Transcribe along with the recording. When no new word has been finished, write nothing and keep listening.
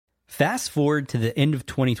Fast forward to the end of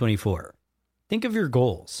 2024. Think of your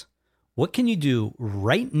goals. What can you do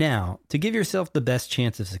right now to give yourself the best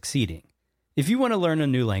chance of succeeding? If you want to learn a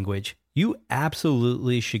new language, you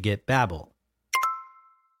absolutely should get Babbel.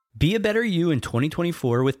 Be a better you in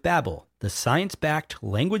 2024 with Babbel, the science-backed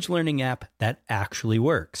language learning app that actually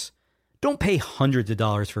works. Don't pay hundreds of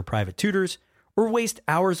dollars for private tutors or waste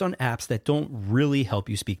hours on apps that don't really help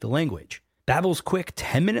you speak the language. Babbel's quick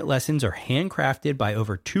 10-minute lessons are handcrafted by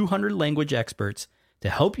over 200 language experts to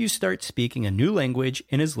help you start speaking a new language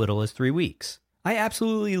in as little as 3 weeks. I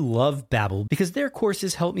absolutely love Babbel because their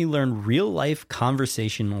courses help me learn real-life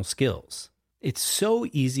conversational skills. It's so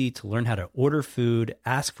easy to learn how to order food,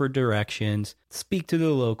 ask for directions, speak to the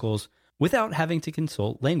locals without having to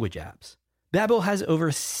consult language apps. Babbel has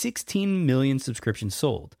over 16 million subscriptions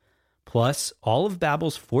sold. Plus, all of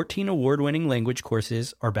Babbel's 14 award-winning language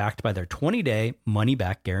courses are backed by their 20-day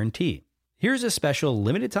money-back guarantee. Here's a special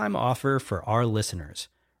limited-time offer for our listeners.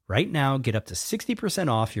 Right now, get up to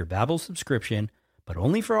 60% off your Babbel subscription, but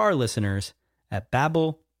only for our listeners at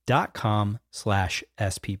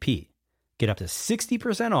babbel.com/SPP. Get up to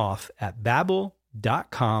 60% off at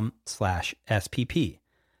babbel.com/SPP.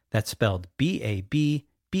 That's spelled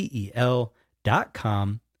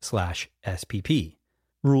BABBEL.com/SPP.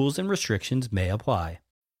 Rules and restrictions may apply.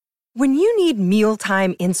 When you need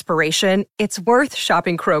mealtime inspiration, it's worth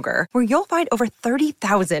shopping Kroger, where you'll find over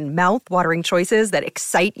 30,000 mouth-watering choices that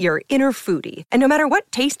excite your inner foodie. And no matter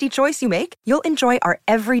what tasty choice you make, you'll enjoy our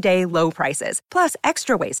everyday low prices, plus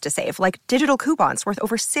extra ways to save, like digital coupons worth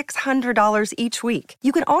over $600 each week.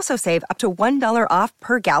 You can also save up to $1 off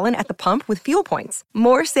per gallon at the pump with fuel points.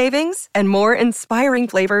 More savings and more inspiring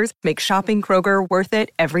flavors make shopping Kroger worth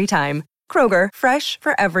it every time. Kroger, fresh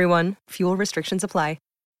for everyone. Fuel restrictions apply.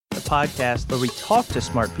 The podcast where we talk to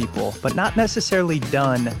smart people, but not necessarily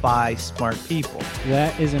done by smart people.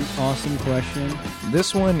 That is an awesome question.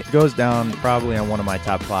 This one goes down probably on one of my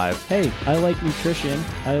top 5. Hey, I like nutrition.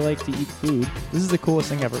 I like to eat food. This is the coolest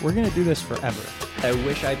thing ever. We're going to do this forever. I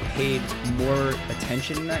wish I paid more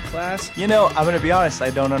attention in that class. You know, I'm going to be honest,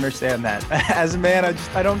 I don't understand that. As a man,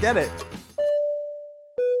 I don't get it.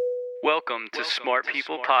 Welcome to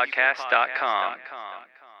smartpeoplepodcast.com.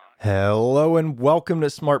 Hello and welcome to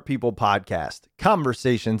Smart People Podcast,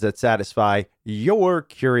 conversations that satisfy your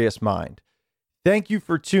curious mind. Thank you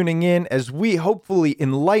for tuning in as we hopefully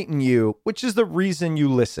enlighten you, which is the reason you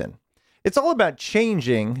listen. It's all about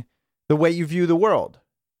changing the way you view the world.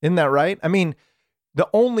 Isn't that right? I mean, the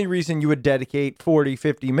only reason you would dedicate 40,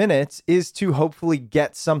 50 minutes is to hopefully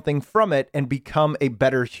get something from it and become a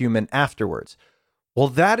better human afterwards. Well,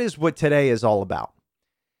 that is what today is all about.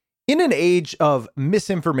 In an age of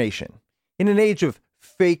misinformation, in an age of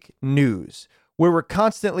fake news, where we're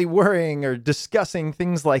constantly worrying or discussing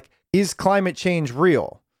things like, is climate change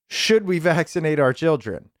real? Should we vaccinate our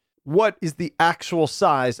children? What is the actual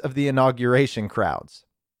size of the inauguration crowds?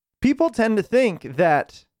 People tend to think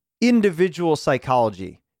that individual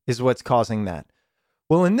psychology is what's causing that.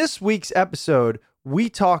 Well, in this week's episode, we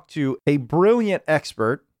talk to a brilliant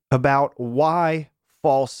expert about why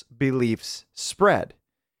false beliefs spread.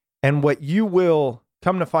 And what you will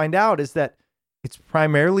come to find out is that it's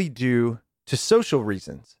primarily due to social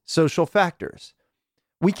reasons, social factors.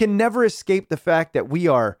 We can never escape the fact that we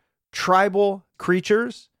are tribal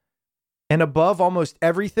creatures, and above almost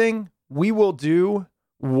everything, we will do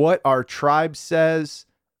what our tribe says,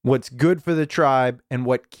 what's good for the tribe, and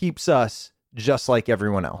what keeps us just like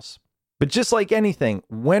everyone else. But just like anything,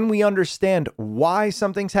 when we understand why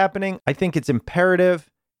something's happening, I think it's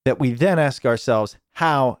imperative that we then ask ourselves,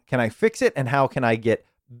 how can I fix it and how can I get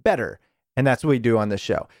better? And that's what we do on this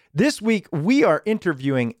show. This week, we are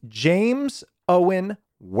interviewing James Owen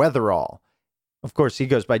Weatherall. Of course, he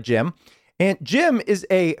goes by Jim. And Jim is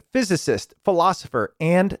a physicist, philosopher,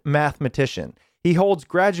 and mathematician. He holds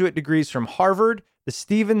graduate degrees from Harvard, the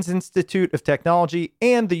Stevens Institute of Technology,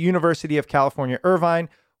 and the University of California, Irvine,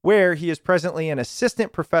 where he is presently an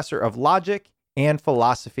assistant professor of logic and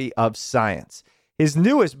philosophy of science. His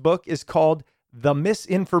newest book is called The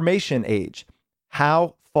Misinformation Age: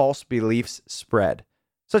 How False Beliefs Spread.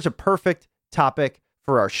 Such a perfect topic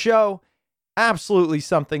for our show. Absolutely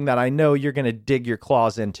something that I know you're going to dig your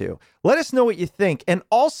claws into. Let us know what you think. And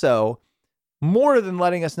also, more than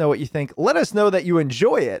letting us know what you think, let us know that you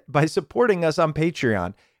enjoy it by supporting us on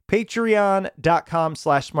Patreon.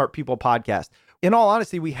 Patreon.com/smartpeoplepodcast. In all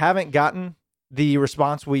honesty, we haven't gotten the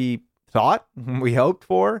response we thought, we hoped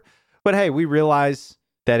for. But hey, we realize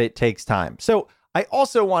that it takes time. So I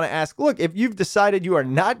also want to ask, look, if you've decided you are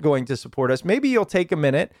not going to support us, maybe you'll take a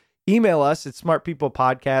minute, email us at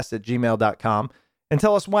smartpeoplepodcast@gmail.com and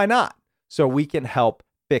tell us why not, so we can help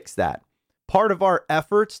fix that. Part of our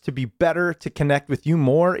efforts to be better, to connect with you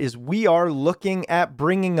more, is we are looking at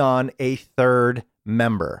bringing on a third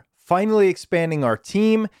member, finally expanding our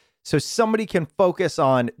team so somebody can focus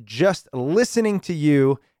on just listening to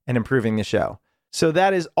you and improving the show. So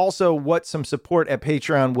that is also what some support at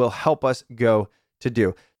Patreon will help us go to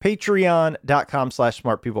do.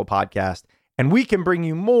 Patreon.com/smartpeoplepodcast. And we can bring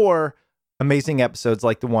you more amazing episodes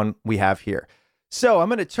like the one we have here. So I'm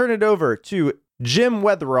going to turn it over to Jim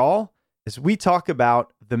Weatherall as we talk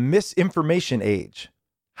about the misinformation age,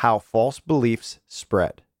 how false beliefs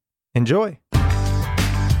spread. Enjoy.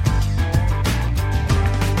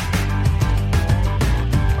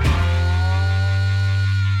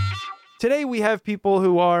 Today we have people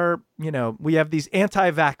who are, we have these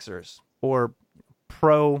anti-vaxxers or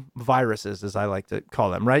pro-viruses, as I like to call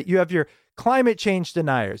them, right? You have your climate change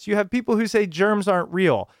deniers. You have people who say germs aren't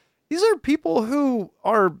real. These are people who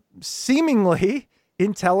are seemingly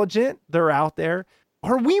intelligent. They're out there.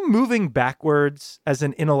 Are we moving backwards as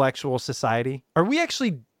an intellectual society? Are we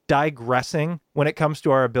actually digressing when it comes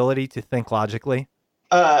to our ability to think logically?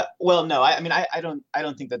 Well, no. I don't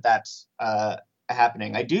think that that's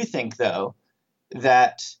happening. I do think, though,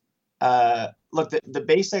 that look, the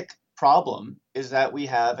basic problem is that we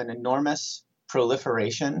have an enormous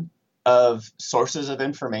proliferation of sources of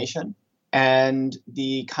information, and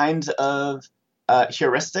the kinds of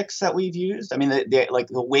heuristics that we've used. I mean,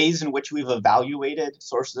 the ways in which we've evaluated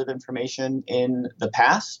sources of information in the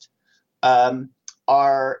past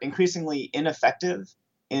are increasingly ineffective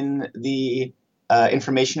in the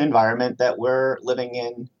information environment that we're living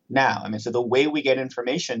in now. I mean, so the way we get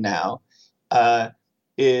information now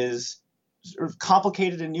is sort of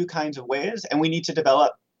complicated in new kinds of ways, and we need to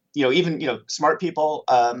develop, smart people,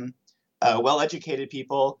 well-educated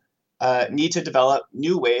people need to develop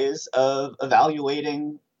new ways of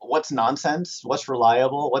evaluating what's nonsense, what's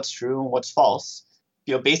reliable, what's true, and what's false,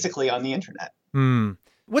 basically on the internet.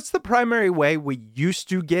 What's the primary way we used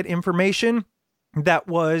to get information that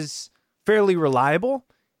was fairly reliable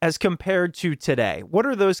as compared to today? What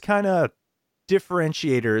are those kind of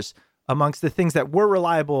differentiators amongst the things that were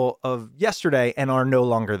reliable of yesterday and are no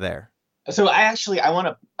longer there? So I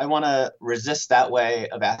want to resist that way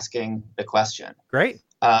of asking the question. Great.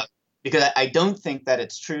 Because I don't think that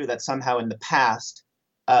it's true that somehow in the past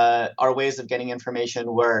our ways of getting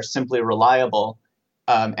information were simply reliable,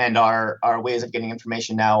 and our ways of getting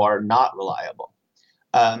information now are not reliable.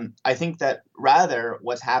 I think that rather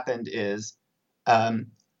what's happened is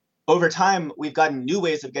over time we've gotten new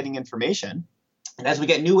ways of getting information, and as we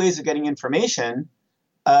get new ways of getting information,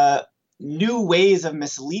 new ways of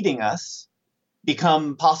misleading us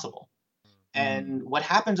become possible. And what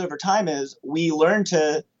happens over time is we learn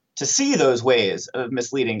to see those ways of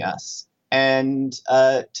misleading us and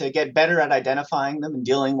to get better at identifying them and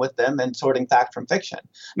dealing with them and sorting fact from fiction.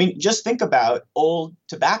 I mean, just think about old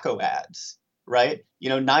tobacco ads, right?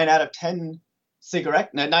 9 out of 10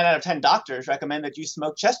 doctors recommend that you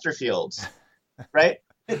smoke Chesterfields, right?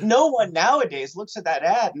 No one nowadays looks at that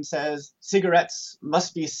ad and says cigarettes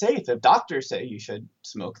must be safe if doctors say you should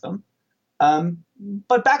smoke them.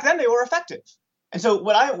 But back then they were effective. And so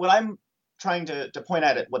what I'm trying to point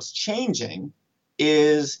at what's changing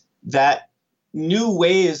is that new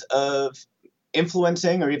ways of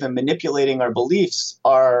influencing or even manipulating our beliefs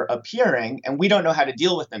are appearing, and we don't know how to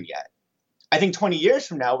deal with them yet. I think 20 years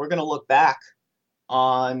from now, we're going to look back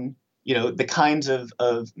on the kinds of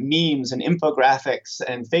memes and infographics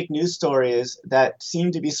and fake news stories that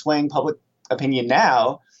seem to be swaying public opinion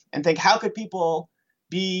now and think, how could people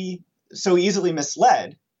be so easily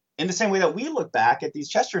misled? In the same way that we look back at these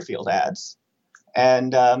Chesterfield ads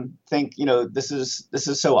and think, this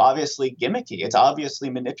is so obviously gimmicky. It's obviously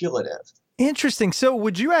manipulative. Interesting. So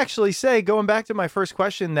would you actually say, going back to my first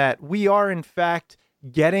question, that we are in fact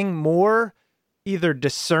getting more either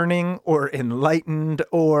discerning or enlightened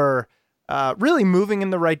or really moving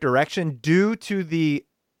in the right direction due to the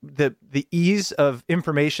ease of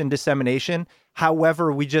information dissemination?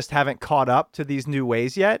 However, we just haven't caught up to these new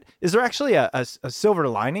ways yet. Is there actually a silver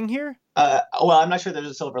lining here? Well, I'm not sure there's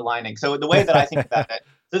a silver lining. So the way that I think about it,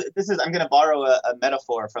 I'm going to borrow a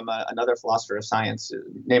metaphor from another philosopher of science. His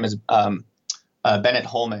name is Bennett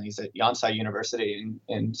Holman. He's at Yonsei University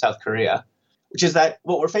in South Korea, which is that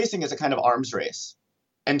what we're facing is a kind of arms race.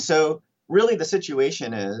 And so really the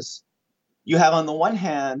situation is you have on the one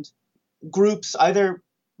hand groups either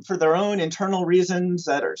for their own internal reasons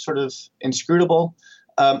that are sort of inscrutable,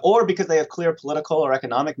 or because they have clear political or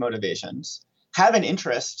economic motivations, have an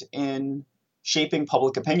interest in shaping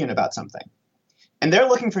public opinion about something. And they're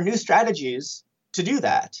looking for new strategies to do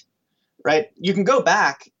that. right? You can go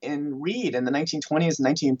back and read in the 1920s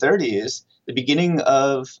and 1930s, the beginning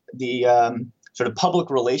of the sort of public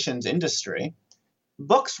relations industry,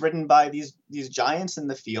 books written by these giants in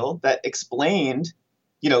the field that explained,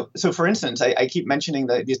 so for instance, I keep mentioning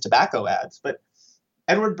these tobacco ads, but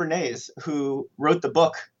Edward Bernays, who wrote the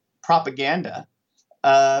book Propaganda,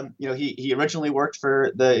 he originally worked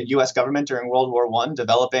for the U.S. government during World War I,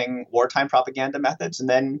 developing wartime propaganda methods, and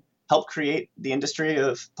then helped create the industry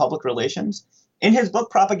of public relations. In his book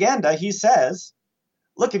Propaganda, he says,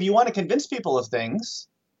 look, if you want to convince people of things,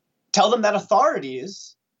 tell them that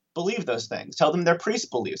authorities believe those things. Tell them their priest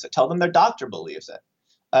believes it. Tell them their doctor believes it.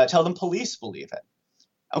 Tell them police believe it.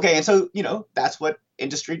 Okay, and so, that's what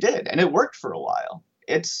industry did, and it worked for a while.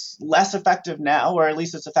 It's less effective now, or at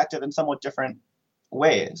least it's effective in somewhat different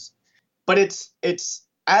ways. But it's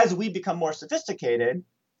as we become more sophisticated,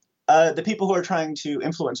 the people who are trying to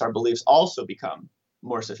influence our beliefs also become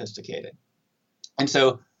more sophisticated. And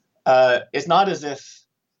so it's not as if,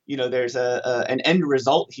 there's an end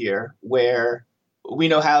result here where we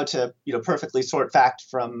know how to, perfectly sort fact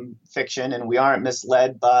from fiction, and we aren't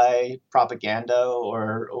misled by propaganda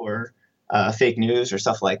or fake news or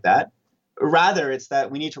stuff like that. Rather, it's that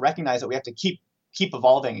we need to recognize that we have to keep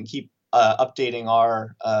evolving and keep updating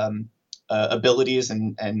our abilities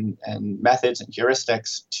and methods and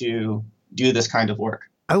heuristics to do this kind of work.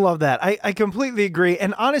 I love that. I completely agree.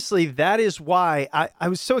 And honestly, that is why I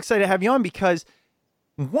was so excited to have you on, because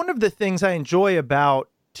one of the things I enjoy about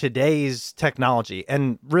today's technology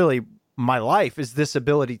and really my life is this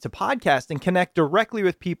ability to podcast and connect directly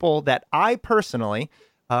with people that I personally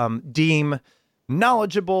deem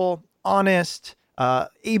knowledgeable, honest,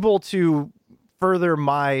 able to further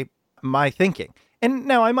my thinking. And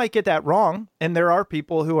now I might get that wrong, and there are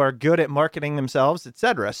people who are good at marketing themselves,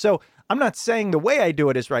 etc. So I'm not saying the way I do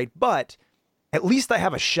it is right, but at least I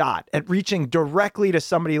have a shot at reaching directly to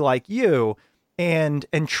somebody like you and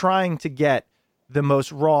trying to get the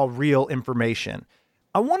most raw, real information.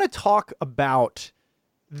 I want to talk about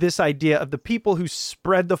this idea of the people who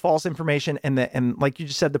spread the false information and like you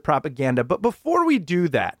just said, the propaganda. But before we do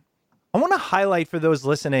that, I want to highlight for those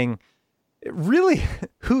listening really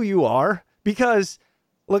who you are, because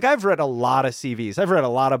look, I've read a lot of CVs. I've read a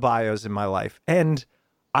lot of bios in my life, and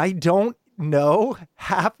I don't know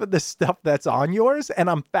half of the stuff that's on yours, and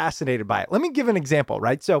I'm fascinated by it. Let me give an example,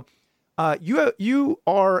 right? So you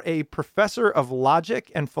are a professor of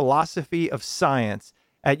logic and philosophy of science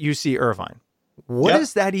at UC Irvine. What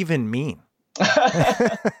does that even mean?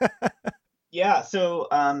 Yeah, so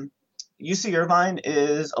UC Irvine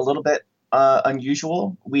is a little bit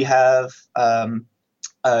unusual. We have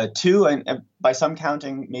two, and by some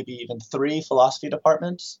counting, maybe even three philosophy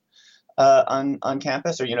departments on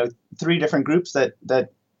campus, or three different groups that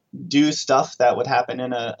do stuff that would happen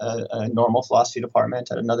in a normal philosophy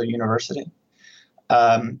department at another university.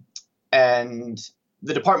 And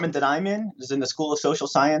the department that I'm in is in the School of Social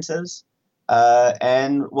Sciences.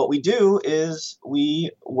 And what we do is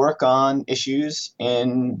we work on issues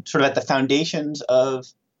in sort of at the foundations of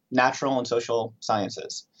natural and social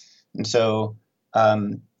sciences. And so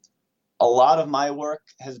a lot of my work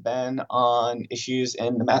has been on issues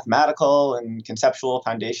in the mathematical and conceptual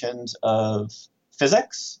foundations of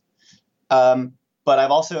physics. But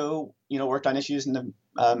I've also, worked on issues in the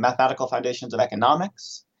mathematical foundations of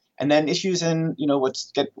economics, and then issues in,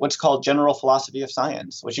 what's called general philosophy of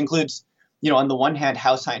science, which includes, on the one hand,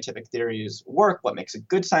 how scientific theories work, what makes a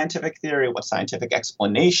good scientific theory, what's scientific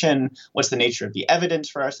explanation, what's the nature of the evidence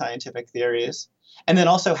for our scientific theories, and then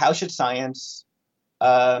also how should science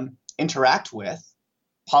interact with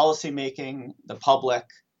policymaking, the public,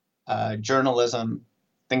 journalism,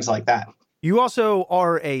 things like that. You also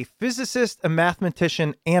are a physicist, a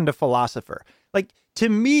mathematician, and a philosopher. Like, to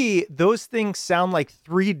me, those things sound like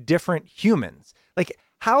three different humans. Like,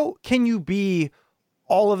 how can you be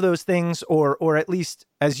all of those things, or at least,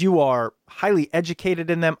 as you are, highly educated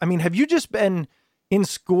in them? I mean, have you just been in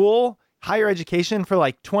school, higher education, for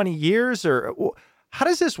like 20 years, or how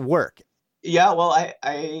does this work? Yeah, well,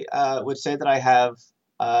 I would say that I have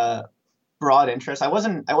broad interest. I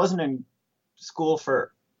wasn't in school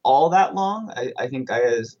for all that long. I think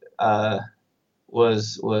I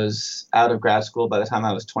was out of grad school by the time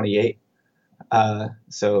I was 28.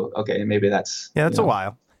 So okay, maybe that's a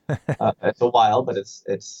while. It's a while, but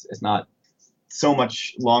it's not so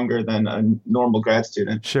much longer than a normal grad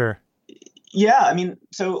student. Sure. Yeah, I mean,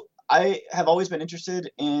 so I have always been interested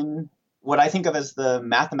in what I think of as the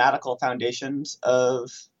mathematical foundations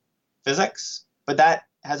of physics, but that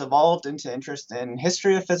has evolved into interest in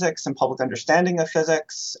history of physics and public understanding of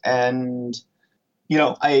physics. And,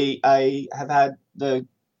 I have had the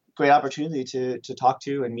great opportunity to talk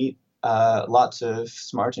to and meet lots of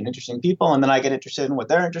smart and interesting people. And then I get interested in what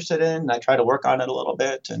they're interested in. And I try to work on it a little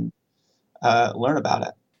bit and learn about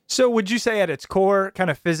it. So would you say at its core, kind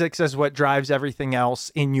of physics is what drives everything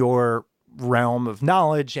else in your realm of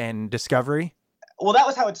knowledge and discovery? Well, that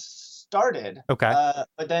was how it started. Okay.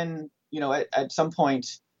 But then, at some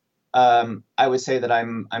point, I would say that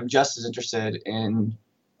I'm just as interested in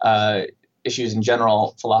issues in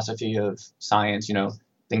general philosophy of science,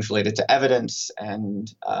 things related to evidence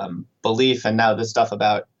and belief, and now this stuff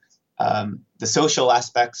about the social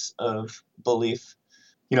aspects of belief.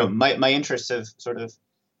 My interests have sort of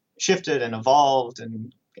shifted and evolved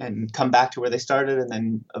and come back to where they started and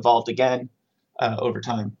then evolved again over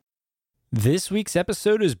time. This week's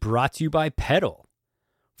episode is brought to you by Pedal.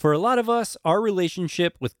 For a lot of us, our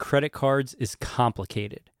relationship with credit cards is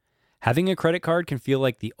complicated. Having a credit card can feel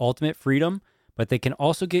like the ultimate freedom, but they can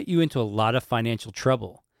also get you into a lot of financial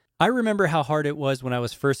trouble. I remember how hard it was when I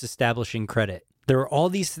was first establishing credit. There were all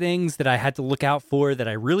these things that I had to look out for that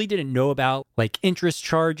I really didn't know about, like interest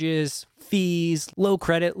charges, fees, low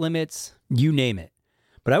credit limits, you name it.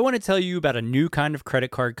 But I want to tell you about a new kind of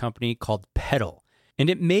credit card company called Pedal, and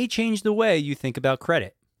it may change the way you think about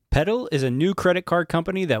credit. Pedal is a new credit card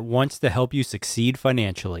company that wants to help you succeed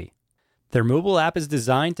financially. Their mobile app is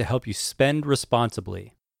designed to help you spend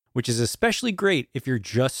responsibly, which is especially great if you're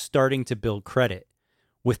just starting to build credit.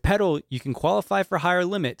 With Pedal, you can qualify for higher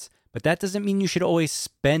limits, but that doesn't mean you should always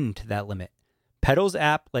spend to that limit. Pedal's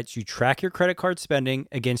app lets you track your credit card spending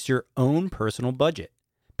against your own personal budget.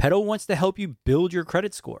 Pedal wants to help you build your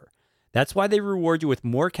credit score. That's why they reward you with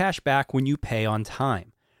more cash back when you pay on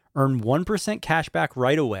time. Earn 1% cash back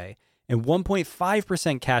right away and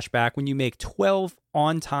 1.5% cash back when you make 12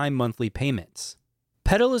 on-time monthly payments.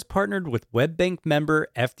 Pedal is partnered with WebBank member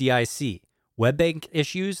FDIC. WebBank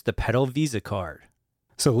issues the Pedal Visa card.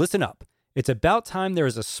 So listen up. It's about time there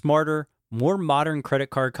is a smarter, more modern credit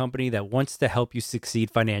card company that wants to help you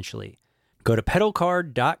succeed financially. Go to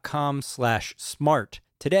pedalcard.com/smart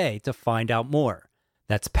today to find out more.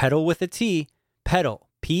 That's pedal with a T, pedal,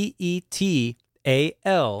 PETAL,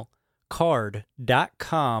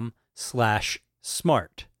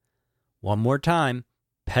 card.com/smart. One more time,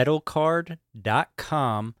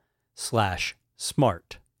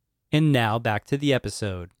 pedalcard.com/smart. And now back to the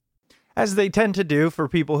episode. As they tend to do for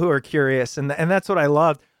people who are curious, and that's what I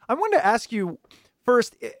love. I wanted to ask you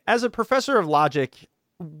first, as a professor of logic,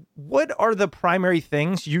 what are the primary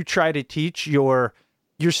things you try to teach your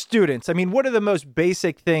students? I mean, what are the most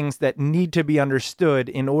basic things that need to be understood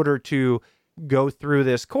in order to go through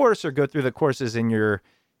this course or go through the courses in your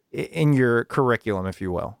curriculum, if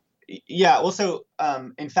you will? Yeah, well, so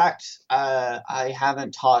in fact, I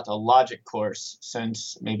haven't taught a logic course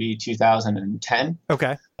since maybe 2010.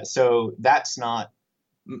 Okay. So that's not,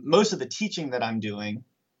 most of the teaching that I'm doing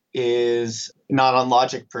is not on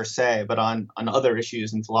logic per se, but on other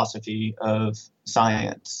issues in philosophy of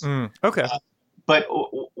science. Okay. But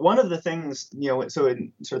one of the things, so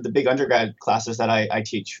in sort of the big undergrad classes that I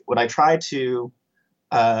teach, what I try to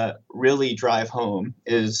really drive home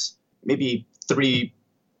is maybe three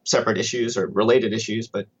separate issues or related issues,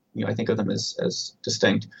 but I think of them as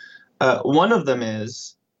distinct. One of them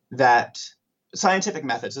is that scientific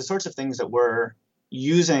methods, the sorts of things that we're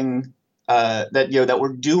using, that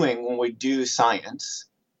we're doing when we do science,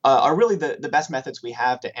 are really the best methods we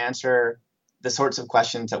have to answer the sorts of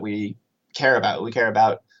questions that we care about. We care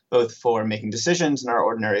about both for making decisions in our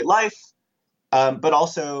ordinary life, but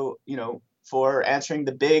also, for answering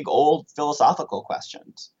the big old philosophical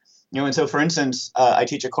questions. And so, for instance, I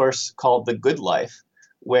teach a course called The Good Life,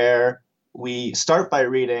 where we start by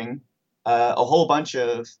reading a whole bunch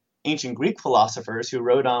of ancient Greek philosophers who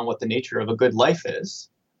wrote on what the nature of a good life is,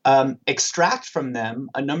 extract from them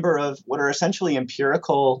a number of what are essentially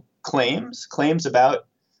empirical claims about,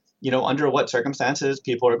 under what circumstances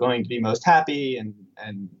people are going to be most happy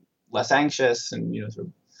and less anxious and,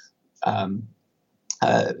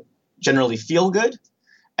 generally feel good.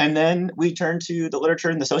 And then we turn to the literature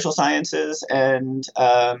in the social sciences and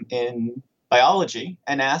in biology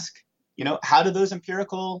and ask, how do those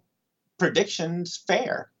empirical predictions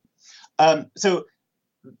fare? So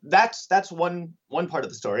that's one part of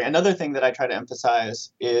the story. Another thing that I try to emphasize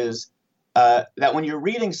is that when you're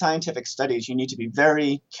reading scientific studies, you need to be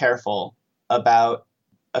very careful about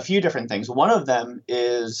a few different things. One of them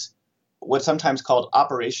is what's sometimes called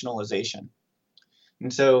operationalization.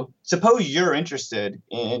 And so suppose you're interested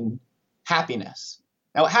in happiness.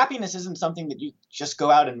 Now, happiness isn't something that you just go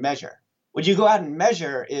out and measure. What you go out and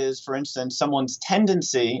measure is, for instance, someone's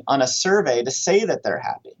tendency on a survey to say that they're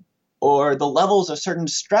happy. or the levels of certain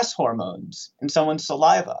stress hormones in someone's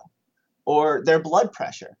saliva, or their blood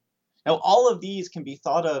pressure. Now, all of these can be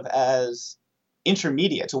thought of as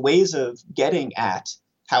intermediate ways of getting at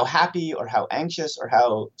how happy or how anxious or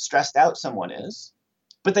how stressed out someone is,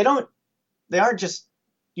 but they aren't just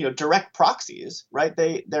direct proxies, right?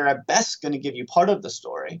 They're at best going to give you part of the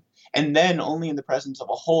story, and then only in the presence of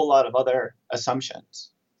a whole lot of other assumptions.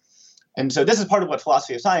 And so this is part of what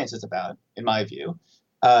philosophy of science is about, in my view,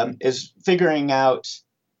 is figuring out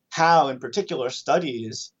how, in particular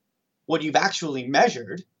studies, what you've actually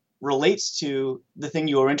measured relates to the thing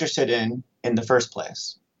you were interested in the first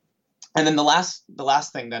place. And then the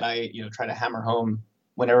last thing that I try to hammer home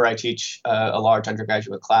whenever I teach a large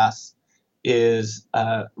undergraduate class is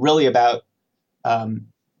really about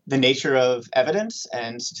the nature of evidence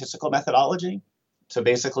and statistical methodology. So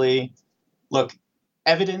basically, look,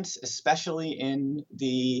 evidence, especially in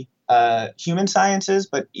the human sciences,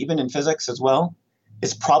 but even in physics as well,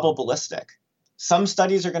 is probabilistic. Some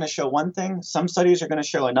studies are going to show one thing, some studies are going to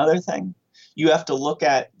show another thing. You have to look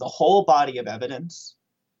at the whole body of evidence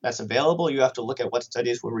that's available. You have to look at what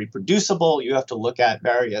studies were reproducible. You have to look at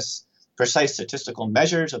various precise statistical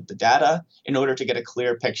measures of the data in order to get a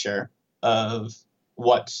clear picture of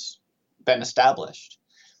what's been established.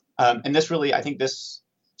 And this really, I think this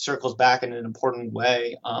circles back in an important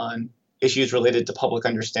way on issues related to public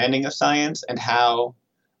understanding of science and how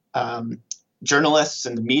journalists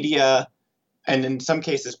and the media, and in some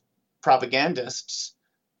cases propagandists,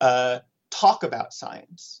 talk about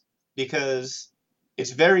science, because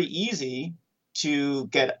it's very easy to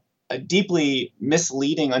get a deeply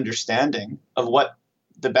misleading understanding of what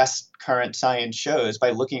the best current science shows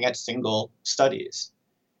by looking at single studies.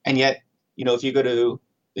 And yet, if you go to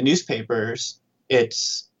the newspapers,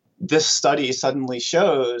 it's this study suddenly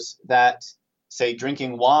shows that, say,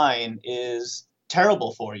 drinking wine is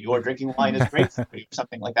terrible for you, or drinking wine is great for you,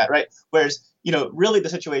 something like that, right? Whereas, really the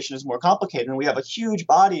situation is more complicated, and we have a huge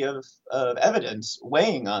body of evidence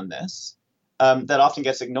weighing on this that often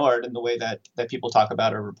gets ignored in the way that people talk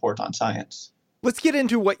about or report on science. Let's get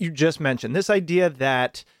into what you just mentioned, this idea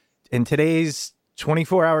that in today's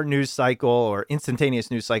 24-hour news cycle or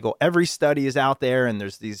instantaneous news cycle, every study is out there and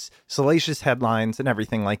there's these salacious headlines and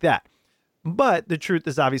everything like that. But the truth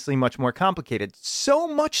is obviously much more complicated. So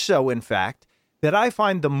much so, in fact, that I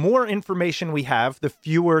find the more information we have, the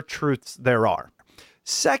fewer truths there are.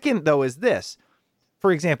 Second, though, is this.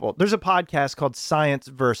 For example, there's a podcast called Science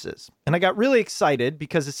Versus, and I got really excited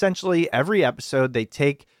because essentially every episode they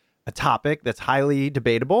take a topic that's highly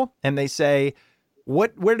debatable and they say,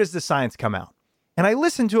 where does the science come out? And I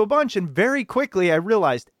listened to a bunch, and very quickly I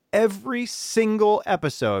realized every single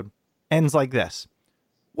episode ends like this.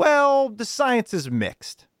 Well, the science is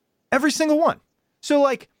mixed. Every single one.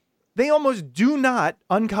 So they almost do not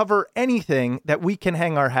uncover anything that we can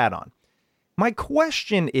hang our hat on. My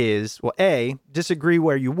question is, well, A, disagree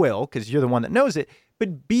where you will, because you're the one that knows it.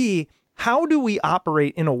 But B, how do we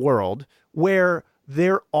operate in a world where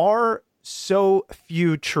there are so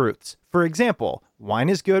few truths? For example, wine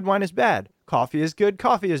is good, wine is bad. Coffee is good,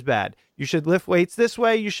 coffee is bad. You should lift weights this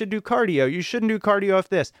way. You should do cardio. You shouldn't do cardio if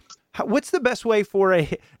this. What's the best way for an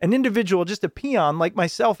individual, just a peon like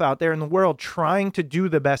myself out there in the world, trying to do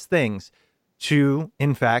the best things to,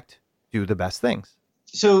 in fact, do the best things?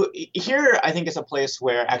 So here, I think, is a place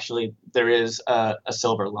where actually there is a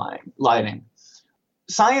silver lining.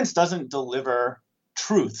 Science doesn't deliver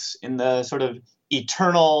truths in the sort of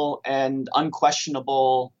eternal and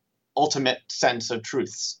unquestionable ultimate sense of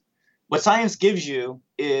truths. What science gives you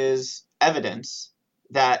is evidence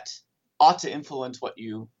that ought to influence what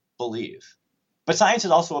you believe. But science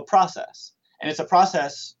is also a process, and it's a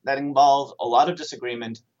process that involves a lot of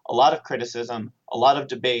disagreement, a lot of criticism, a lot of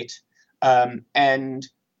debate, and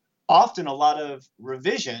often a lot of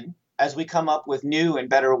revision as we come up with new and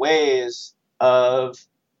better ways of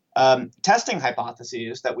testing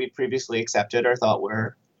hypotheses that we previously accepted or thought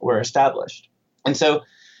were established. And so,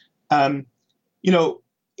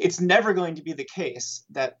 it's never going to be the case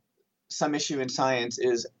that some issue in science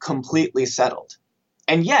is completely settled.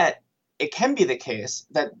 And yet, it can be the case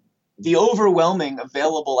that the overwhelming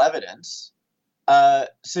available evidence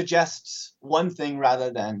suggests one thing rather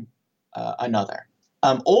than another.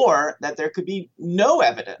 Or that there could be no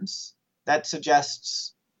evidence that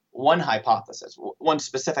suggests one hypothesis, one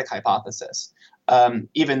specific hypothesis,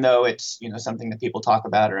 even though it's something that people talk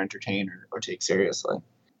about or entertain or take seriously.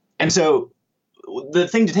 And so the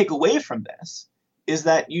thing to take away from this is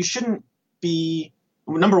that you shouldn't be,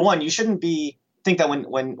 number one, you shouldn't think that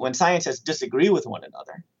when scientists disagree with one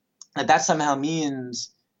another, that somehow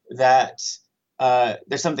means that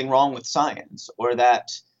there's something wrong with science, or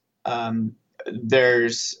that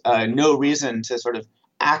there's no reason to sort of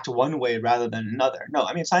act one way rather than another. No,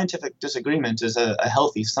 I mean, scientific disagreement is a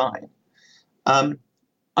healthy sign. On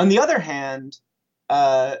the other hand,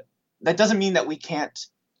 that doesn't mean that we can't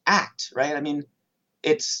act, right? I mean,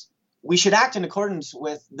 we should act in accordance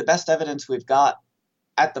with the best evidence we've got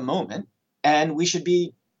at the moment, and we should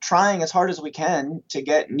be trying as hard as we can to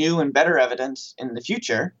get new and better evidence in the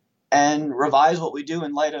future and revise what we do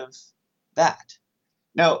in light of that.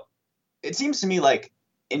 Now, it seems to me like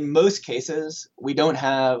in most cases, we don't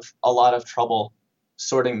have a lot of trouble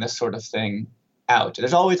sorting this sort of thing out.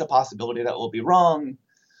 There's always a possibility that we'll be wrong,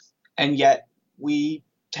 and yet we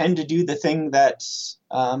tend to do the thing that's,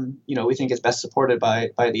 we think is best supported by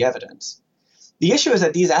the evidence. The issue is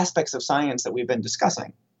that these aspects of science that we've been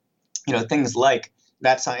discussing, things like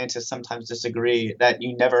that scientists sometimes disagree, that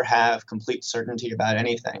you never have complete certainty about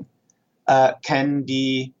anything, can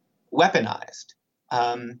be weaponized.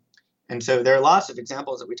 And so there are lots of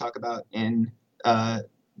examples that we talk about in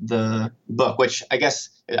the book, which I guess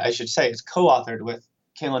I should say is co-authored with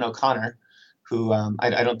Kaylin O'Connor, who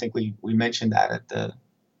I don't think we mentioned that at the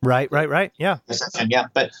Right. Yeah. Yeah.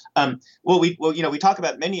 But we talk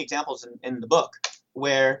about many examples in the book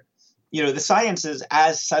where the science is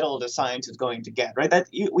as settled as science is going to get. Right. That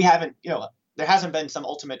we haven't there hasn't been some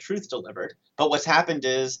ultimate truth delivered. But what's happened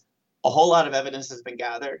is a whole lot of evidence has been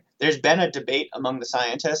gathered. There's been a debate among the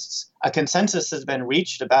scientists. A consensus has been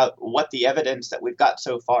reached about what the evidence that we've got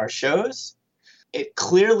so far shows. It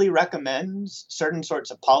clearly recommends certain sorts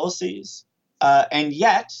of policies, or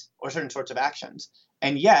certain sorts of actions.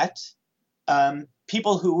 And yet,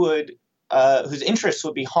 people whose interests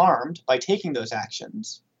would be harmed by taking those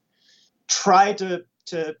actions try to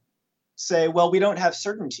say, well, we don't have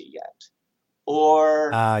certainty yet, or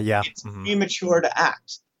it's premature to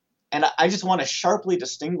act. And I just want to sharply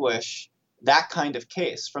distinguish that kind of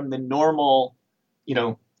case from the normal,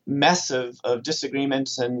 mess of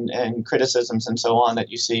disagreements and criticisms and so on that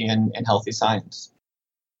you see in healthy science.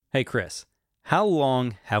 Hey, Chris, how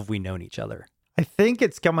long have we known each other? I think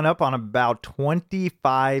it's coming up on about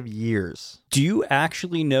 25 years. Do you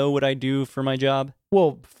actually know what I do for my job?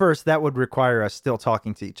 Well, first, that would require us still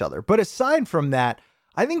talking to each other. But aside from that,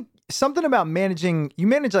 I think something about you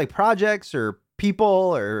manage like projects or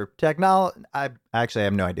people or technology. I actually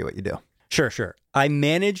have no idea what you do. Sure. I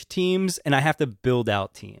manage teams and I have to build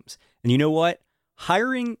out teams. And you know what?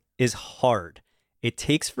 Hiring is hard. It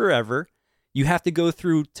takes forever. You have to go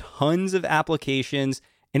through tons of applications,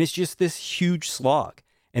 and it's just this huge slog.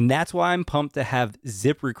 And that's why I'm pumped to have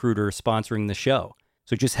ZipRecruiter sponsoring the show.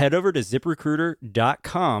 So just head over to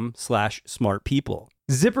ZipRecruiter.com/smartpeople.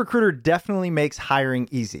 ZipRecruiter definitely makes hiring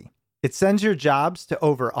easy. It sends your jobs to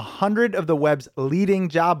over 100 of the web's leading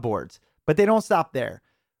job boards, but they don't stop there.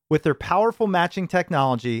 With their powerful matching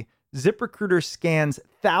technology, ZipRecruiter scans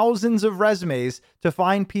thousands of resumes to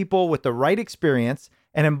find people with the right experience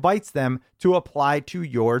and invites them to apply to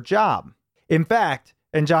your job. In fact,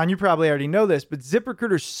 and John, you probably already know this, but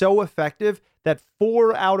ZipRecruiter is so effective that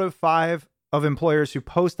 4 out of 5 of employers who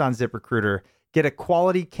post on ZipRecruiter get a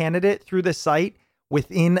quality candidate through the site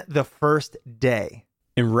within the first day.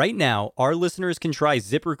 And right now, our listeners can try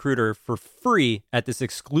ZipRecruiter for free at this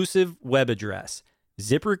exclusive web address,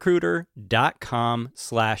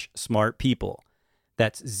 ZipRecruiter.com/smartpeople.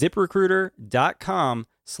 That's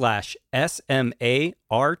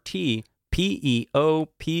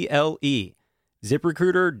ZipRecruiter.com/SMARTPEOPLE.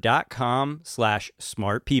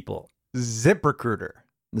 ZipRecruiter.com/smartpeople. ZipRecruiter,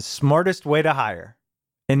 the smartest way to hire.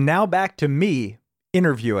 And now back to me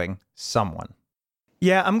interviewing someone.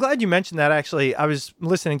 Yeah, I'm glad you mentioned that. Actually, I was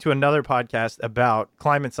listening to another podcast about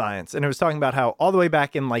climate science, and it was talking about how all the way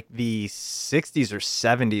back in like the 60s or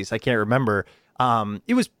 70s, I can't remember,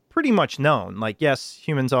 it was pretty much known. Like, yes,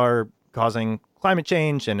 humans are causing climate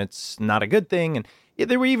change, and it's not a good thing. And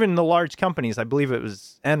there were even the large companies, I believe it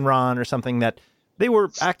was Enron or something, that they were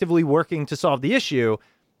actively working to solve the issue.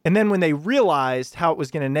 And then when they realized how it was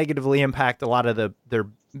going to negatively impact a lot of their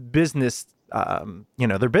business,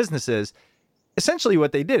 their businesses, essentially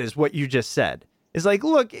what they did is what you just said. Is like,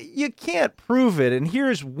 look, you can't prove it. And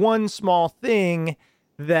here's one small thing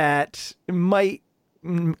that might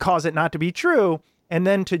cause it not to be true. And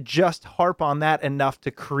then to just harp on that enough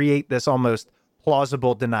to create this almost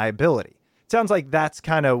plausible deniability. It sounds like that's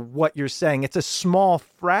kind of what you're saying. It's a small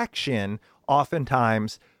fraction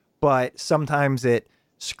oftentimes, but sometimes it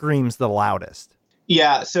screams the loudest.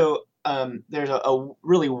 Yeah. So there's a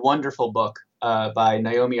really wonderful book by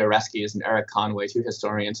Naomi Oreskes and Eric Conway, 2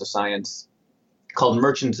 historians of science, called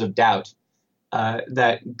Merchants of Doubt,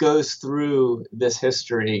 that goes through this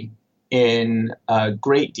history in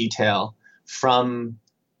great detail from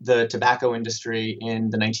the tobacco industry in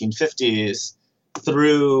the 1950s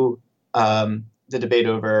through the debate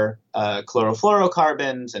over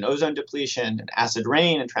chlorofluorocarbons and ozone depletion and acid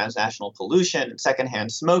rain and transnational pollution and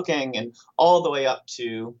secondhand smoking and all the way up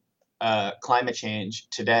to climate change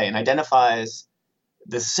today, and identifies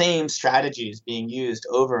the same strategies being used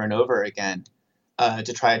over and over again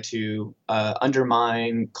to try to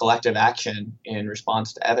undermine collective action in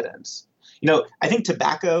response to evidence. I think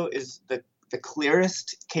tobacco is the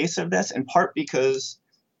clearest case of this, in part because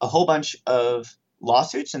a whole bunch of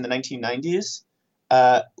lawsuits in the 1990s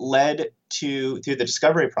led to, through the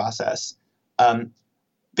discovery process,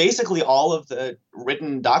 basically all of the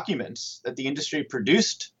written documents that the industry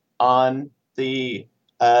produced on the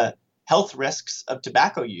health risks of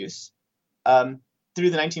tobacco use through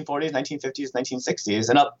the 1940s, 1950s, 1960s,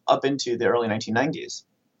 and up into the early 1990s.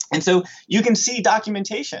 And so you can see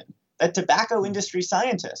documentation that tobacco industry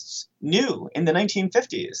scientists knew in the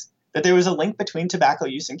 1950s that there was a link between tobacco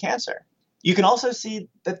use and cancer. You can also see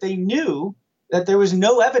that they knew that there was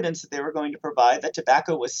no evidence that they were going to provide that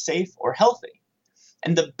tobacco was safe or healthy.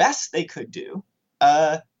 And the best they could do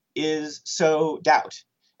is sow doubt.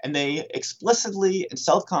 And they explicitly and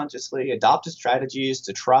self-consciously adopted strategies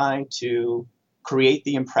to try to create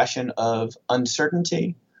the impression of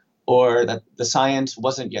uncertainty, or that the science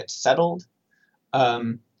wasn't yet settled,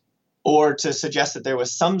 or to suggest that there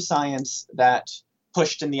was some science that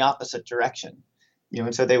pushed in the opposite direction.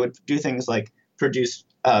 And so they would do things like produce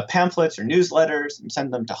pamphlets or newsletters and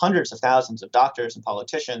send them to hundreds of thousands of doctors and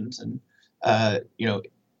politicians and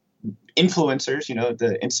influencers,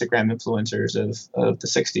 the Instagram influencers of the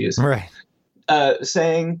 60s, right?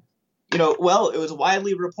 Saying, well, it was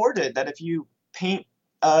widely reported that if you paint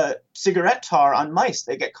cigarette tar on mice,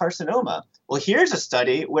 they get carcinoma. Well, here's a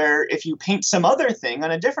study where if you paint some other thing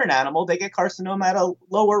on a different animal, they get carcinoma at a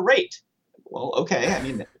lower rate. Well, okay, I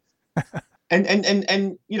mean, and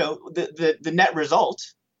the net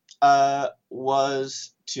result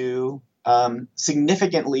was to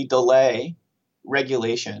significantly delay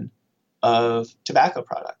regulation of tobacco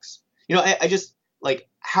products. I just like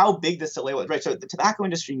how big this delay was, right? So the tobacco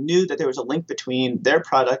industry knew that there was a link between their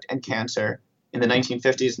product and cancer in the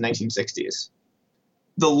 1950s and 1960s.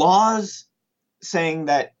 The laws saying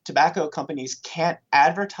that tobacco companies can't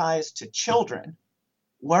advertise to children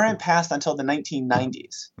weren't passed until the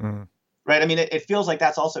 1990s, right? I mean, it feels like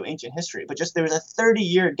that's also ancient history, but just there was a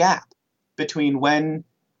 30-year gap between when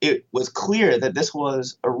it was clear that this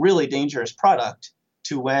was a really dangerous product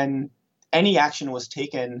to when any action was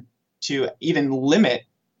taken to even limit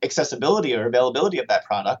accessibility or availability of that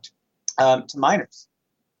product to minors.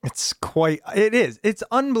 It's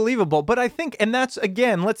unbelievable. But I think, and that's,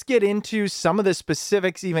 again, let's get into some of the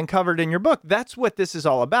specifics even covered in your book. That's what this is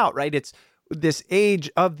all about, right? It's this age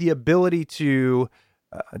of the ability to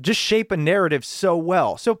just shape a narrative so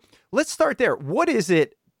well. So let's start there. What is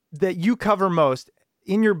it that you cover most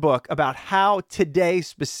in your book about how today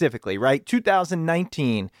specifically, right?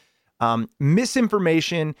 2019,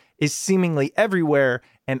 misinformation is seemingly everywhere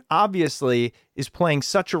and obviously is playing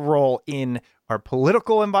such a role in our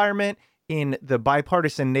political environment, in the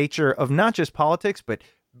bipartisan nature of not just politics, but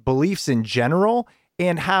beliefs in general,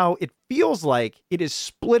 and how it feels like it is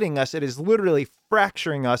splitting us. It is literally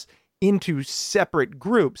fracturing us into separate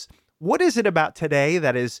groups. What is it about today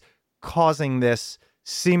that is causing this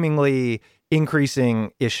seemingly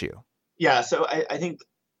increasing issue? Yeah, so I think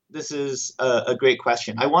this is a great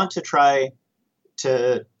question. I want to try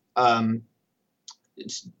to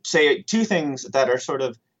say two things that are sort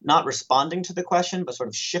of not responding to the question, but sort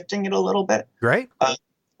of shifting it a little bit. Great.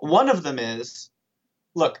 One of them is,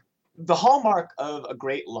 look, the hallmark of a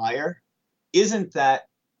great liar isn't that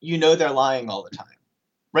they're lying all the time,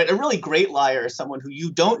 right? A really great liar is someone who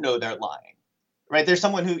you don't know they're lying, right? There's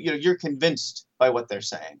someone who you're convinced by what they're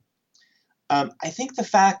saying. I think the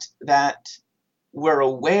fact that we're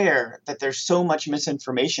aware that there's so much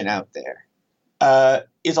misinformation out there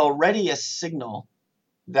is already a signal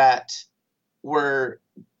that we're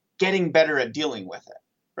getting better at dealing with it,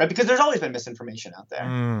 right? Because there's always been misinformation out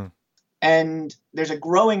there. And there's a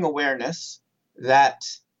growing awareness that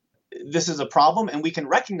this is a problem, and we can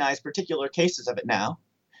recognize particular cases of it now.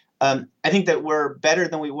 I think that we're better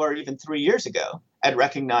than we were even 3 years ago at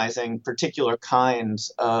recognizing particular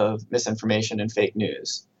kinds of misinformation and fake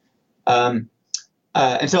news. And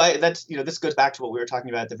so this goes back to what we were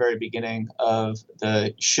talking about at the very beginning of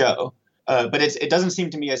the show. But it doesn't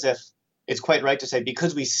seem to me as if it's quite right to say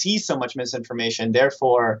because we see so much misinformation,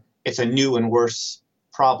 therefore it's a new and worse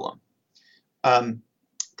problem.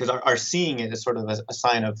 Because our seeing it is sort of a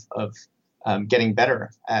sign of getting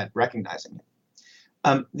better at recognizing it.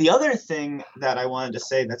 The other thing that I wanted to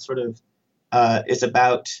say that sort of is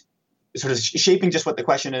about sort of shaping just what the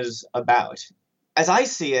question is about. As I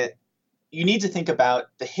see it, you need to think about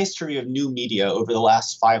the history of new media over the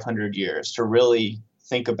last 500 years to really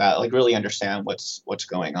think about, like, really understand what's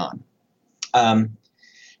going on.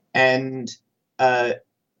 And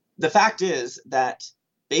the fact is that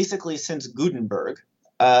basically since Gutenberg,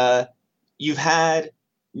 you've had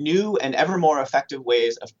new and ever more effective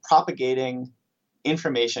ways of propagating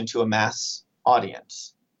information to a mass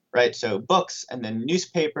audience, right? So books, and then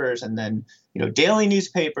newspapers, and then daily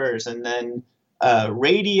newspapers, and then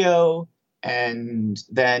radio, and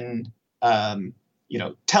then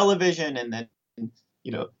television, and then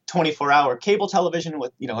 24-hour cable television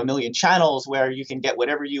with a million channels where you can get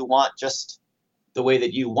whatever you want just the way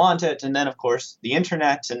that you want it. And then, of course, the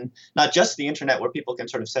internet, and not just the internet where people can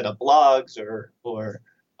sort of set up blogs or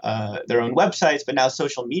their own websites, but now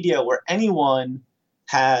social media where anyone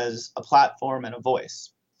has a platform and a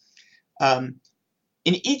voice. In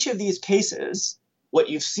each of these cases, what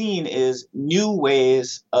you've seen is new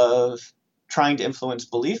ways of trying to influence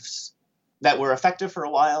beliefs that were effective for a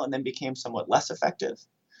while and then became somewhat less effective.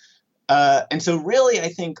 And so really, I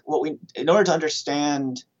think in order to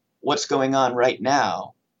understand what's going on right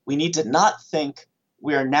now, we need to not think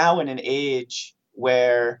we are now in an age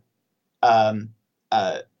where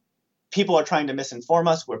people are trying to misinform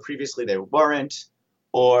us where previously they weren't,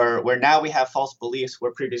 or where now we have false beliefs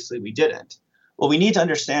where previously we didn't. What we need to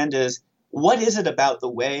understand is, what is it about the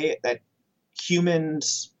way that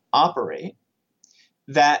humans operate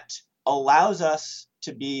that allows us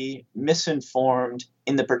to be misinformed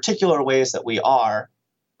in the particular ways that we are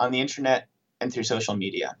on the internet and through social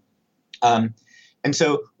media? And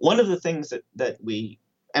so one of the things that we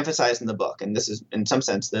emphasize in the book, and this is in some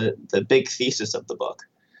sense the big thesis of the book,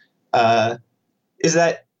 is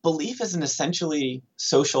that belief is an essentially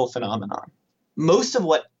social phenomenon. Most of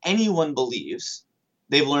what anyone believes,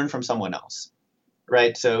 they've learned from someone else,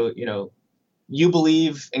 right? So, you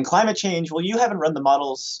believe in climate change. Well, you haven't run the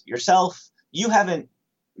models yourself. You haven't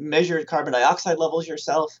measured carbon dioxide levels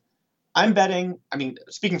yourself. I'm betting,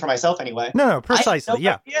 speaking for myself anyway. No, precisely.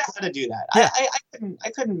 I have no idea how to do that. Yeah. I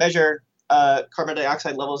couldn't measure carbon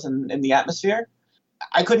dioxide levels in the atmosphere.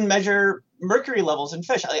 I couldn't measure mercury levels in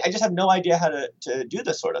fish. I just have no idea how to do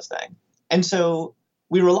this sort of thing. And so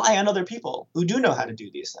we rely on other people who do know how to do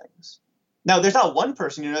these things. Now, there's not one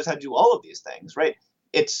person who knows how to do all of these things, right?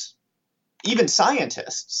 It's even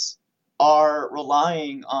scientists are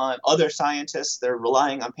relying on other scientists. They're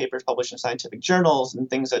relying on papers published in scientific journals and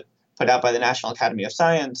things that put out by the National Academy of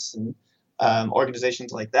Science and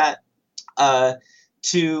organizations like that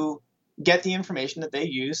to get the information that they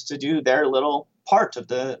use to do their little part of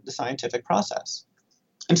the scientific process.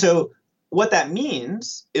 And so what that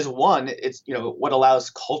means is, one, it's what allows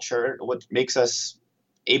culture, what makes us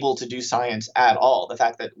able to do science at all, the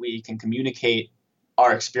fact that we can communicate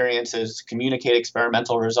our experiences, communicate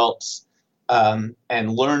experimental results, and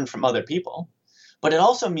learn from other people. But it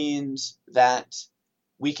also means that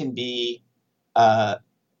we can be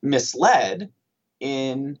misled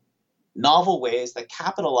in novel ways that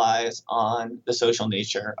capitalize on the social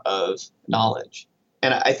nature of knowledge.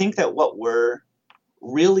 And I think that what we're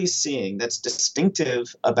really seeing that's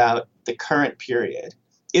distinctive about the current period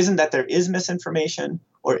isn't that there is misinformation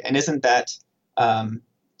and isn't that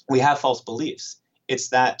we have false beliefs. It's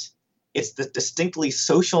that it's the distinctly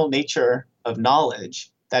social nature of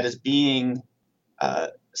knowledge that is being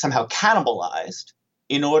somehow cannibalized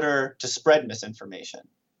in order to spread misinformation,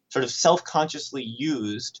 sort of self-consciously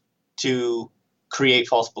used to create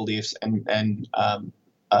false beliefs and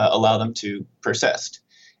allow them to persist.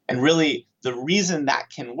 And really, the reason that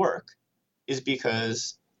can work is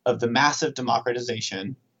because of the massive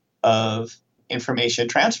democratization of information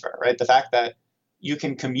transfer, right? The fact that you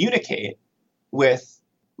can communicate with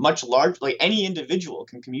any individual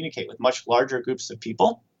can communicate with much larger groups of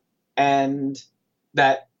people, and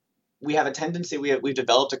that we have a tendency, we've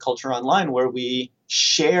developed a culture online where we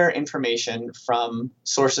share information from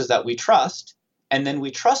sources that we trust, and then we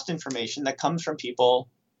trust information that comes from people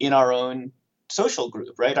in our own social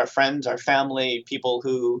group, right? Our friends, our family, people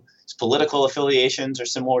whose political affiliations are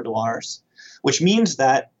similar to ours, which means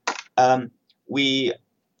that we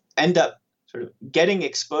end up sort of getting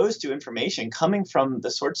exposed to information coming from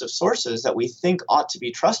the sorts of sources that we think ought to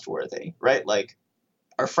be trustworthy, right? Like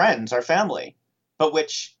our friends, our family, but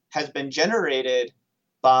which has been generated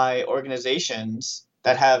by organizations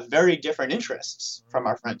that have very different interests from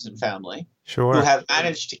our friends and family, Sure. who have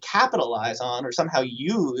managed to capitalize on or somehow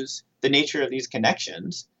use the nature of these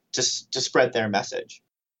connections to spread their message.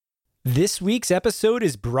 This week's episode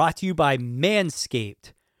is brought to you by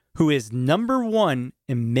Manscaped, who is #1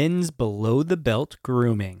 in men's below-the-belt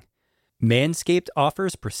grooming. Manscaped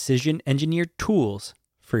offers precision-engineered tools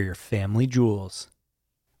for your family jewels.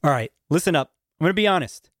 All right, listen up. I'm going to be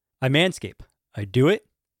honest. I manscape. I do it.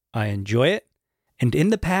 I enjoy it. And in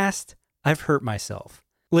the past, I've hurt myself.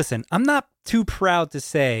 Listen, I'm not too proud to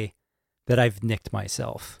say that I've nicked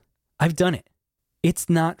myself. I've done it. It's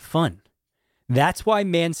not fun. That's why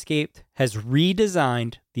Manscaped has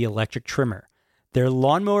redesigned the electric trimmer. Their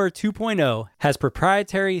Lawnmower 2.0 has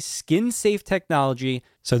proprietary skin-safe technology,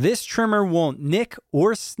 so this trimmer won't nick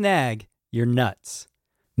or snag your nuts.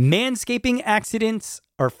 Manscaping accidents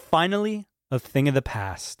are finally a thing of the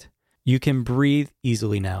past. You can breathe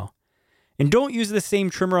easily now. And don't use the same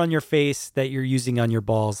trimmer on your face that you're using on your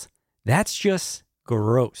balls. That's just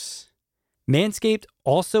gross. Manscaped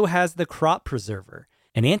also has the Crop Preserver,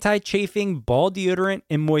 an anti-chafing ball deodorant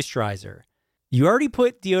and moisturizer. You already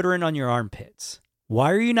put deodorant on your armpits.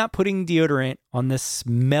 Why are you not putting deodorant on the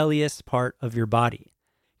smelliest part of your body?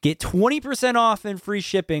 Get 20% off and free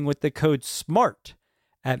shipping with the code SMART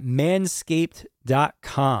at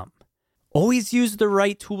manscaped.com. Always use the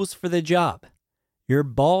right tools for the job. Your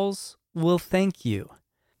balls will thank you.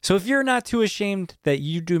 So if you're not too ashamed that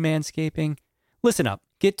you do manscaping, listen up.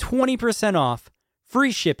 Get 20% off,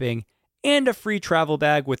 free shipping, and a free travel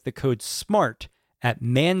bag with the code SMART at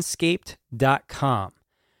manscaped.com.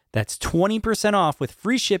 That's 20% off with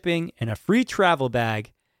free shipping and a free travel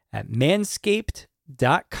bag at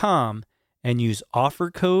manscaped.com and use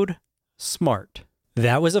offer code SMART.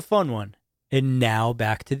 That was a fun one. And now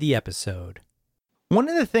back to the episode. One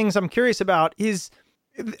of the things I'm curious about is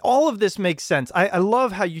all of this makes sense. I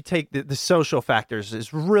love how you take the social factors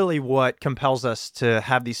is really what compels us to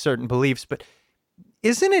have these certain beliefs. But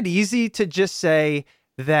isn't it easy to just say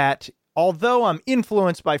that although I'm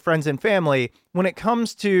influenced by friends and family, when it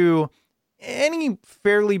comes to any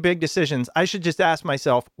fairly big decisions, I should just ask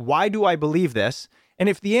myself, why do I believe this? And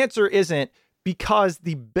if the answer isn't because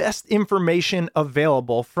the best information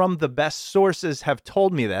available from the best sources have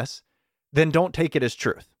told me this, then don't take it as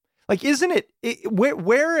truth. Like, isn't it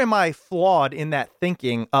where am I flawed in that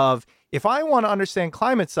thinking of, if I want to understand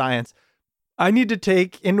climate science, I need to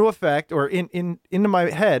take into effect or into my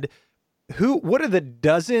head, what are the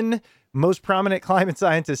dozen most prominent climate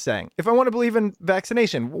scientists saying? If I want to believe in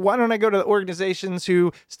vaccination, why don't I go to the organizations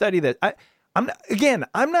who study that? I'm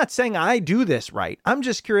not saying I do this right. I'm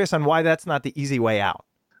just curious on why that's not the easy way out.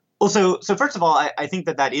 Well, so first of all, I think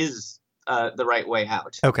that is the right way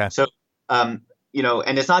out. Okay. So, and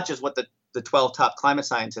it's not just what the 12 top climate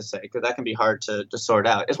scientists say, because that can be hard to sort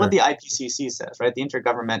out. It's what the IPCC says, right? The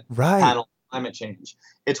Intergovernment Panel on Climate Change.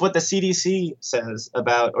 It's what the CDC says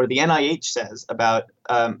about, or the NIH says about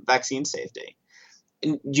vaccine safety.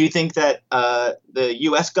 And do you think that the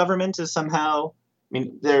U.S. government is somehow,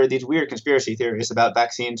 there are these weird conspiracy theories about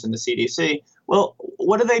vaccines in the CDC. Well,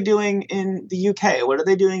 what are they doing in the UK? What are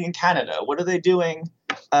they doing in Canada? What are they doing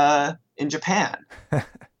in Japan?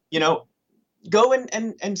 Go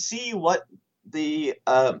and see what the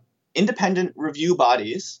independent review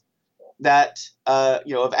bodies that,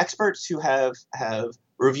 of experts who have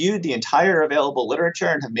reviewed the entire available literature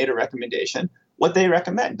and have made a recommendation, what they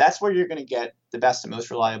recommend. That's where you're going to get the best and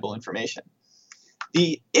most reliable information.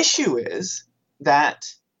 The issue is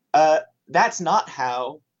that that's not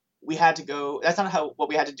how we had to go. That's not what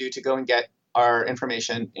we had to do to go and get our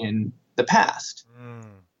information in the past.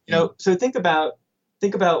 So think about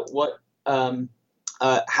what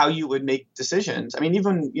how you would make decisions.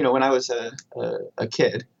 Even when I was a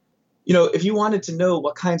kid, if you wanted to know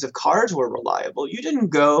what kinds of cars were reliable, you didn't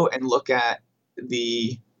go and look at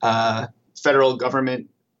the federal government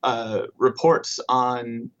reports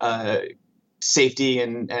on safety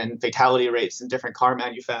and fatality rates in different car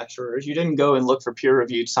manufacturers. You didn't go and look for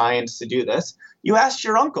peer-reviewed science to do this. You asked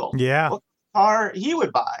your uncle what car he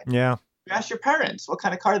would buy. Yeah. You asked your parents what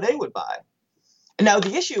kind of car they would buy. And now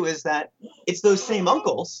the issue is that it's those same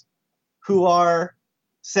uncles who are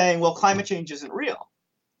saying, well, climate change isn't real.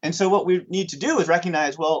 And so what we need to do is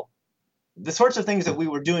recognize, well, the sorts of things that we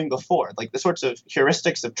were doing before, like the sorts of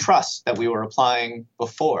heuristics of trust that we were applying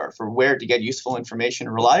before for where to get useful information,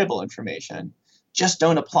 reliable information, just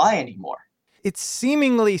don't apply anymore. It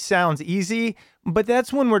seemingly sounds easy, but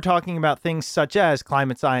that's when we're talking about things such as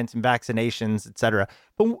climate science and vaccinations, et cetera.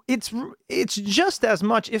 But it's just as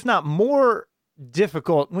much, if not more,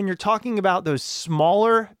 difficult when you're talking about those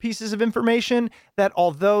smaller pieces of information that,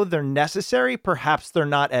 although they're necessary, perhaps they're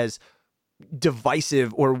not as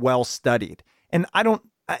divisive or well studied. And off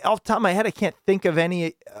the top of my head, I can't think of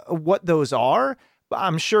any what those are, but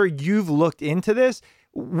I'm sure you've looked into this.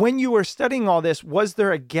 when you were studying all this, was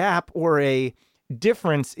there a gap or a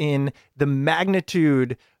difference in the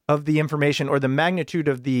magnitude of the information or the magnitude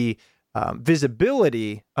of the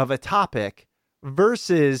visibility of a topic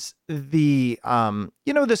versus the,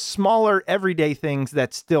 the smaller everyday things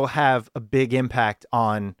that still have a big impact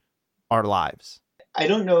on our lives? I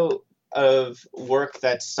don't know of work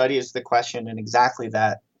that studies the question in exactly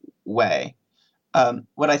that way.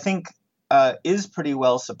 What I think is pretty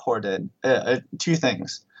well supported, two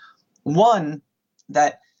things. One,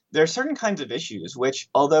 that there are certain kinds of issues which,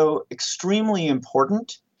 although extremely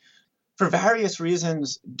important, for various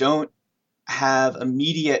reasons don't have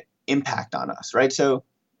immediate impact on us, right? So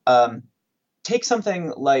take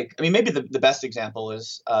something like, maybe the best example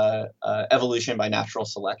is evolution by natural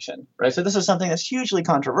selection, right? So this is something that's hugely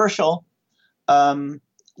controversial.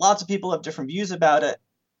 Lots of people have different views about it.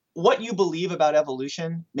 What you believe about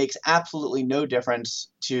evolution makes absolutely no difference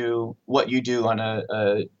to what you do on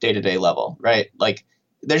a day-to-day level, right? Like,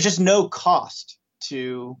 there's just no cost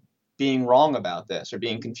to being wrong about this or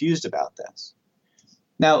being confused about this.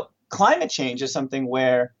 Now, climate change is something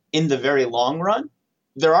where, in the very long run,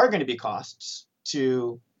 there are going to be costs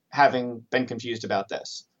to having been confused about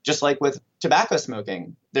this. Just like with tobacco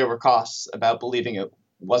smoking, there were costs about believing it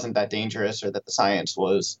wasn't that dangerous or that the science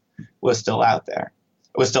was still out there,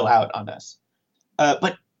 was still out on this.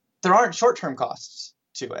 But there aren't short-term costs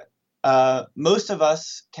to it. Most of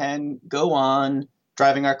us can go on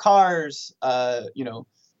driving our cars,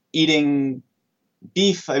 eating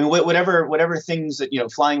beef, whatever things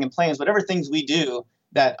that, flying in planes, whatever things we do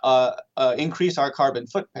that increase our carbon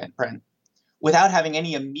footprint without having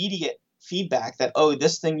any immediate feedback that, oh,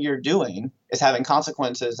 this thing you're doing is having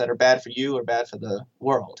consequences that are bad for you or bad for the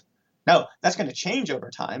world. No, that's going to change over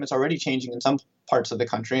time. It's already changing in some parts of the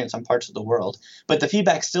country and some parts of the world, but the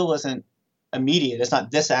feedback still isn't immediate. It's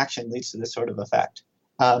not this action leads to this sort of effect.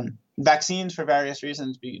 Vaccines, for various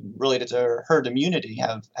reasons related to herd immunity,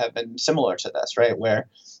 have been similar to this, right? Where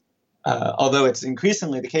although it's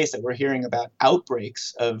increasingly the case that we're hearing about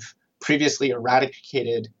outbreaks of previously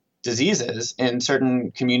eradicated diseases in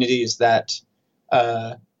certain communities that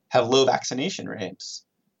have low vaccination rates,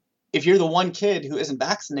 if you're the one kid who isn't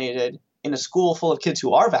vaccinated in a school full of kids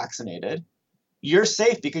who are vaccinated, you're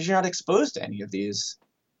safe because you're not exposed to any of these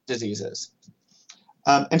diseases.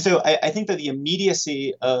 And so I think that the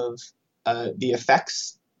immediacy of the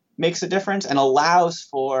effects makes a difference and allows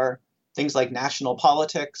for things like national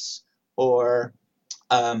politics or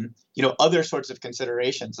other sorts of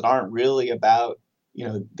considerations that aren't really about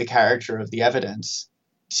the character of the evidence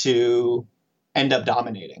to end up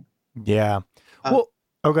dominating. Yeah. Well,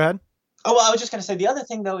 go ahead. Oh, well, I was just going to say the other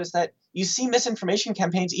thing, though, is that you see misinformation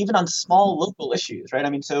campaigns even on small local issues,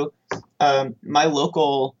 right? So my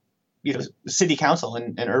local city council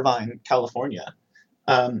in Irvine, California,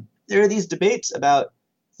 there are these debates about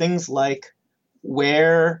things like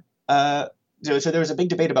where so there was a big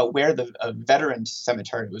debate about where the veterans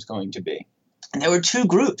cemetery was going to be. And there were two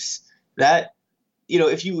groups that,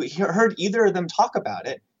 if you heard either of them talk about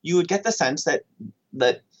it, you would get the sense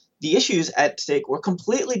that the issues at stake were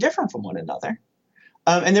completely different from one another.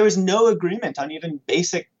 And there was no agreement on even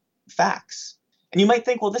basic facts. And you might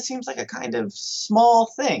think, well, this seems like a kind of small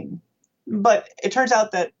thing. But it turns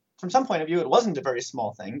out that from some point of view, it wasn't a very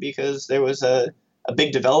small thing because there was a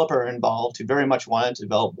big developer involved who very much wanted to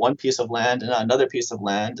develop one piece of land and another piece of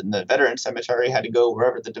land. And the veteran cemetery had to go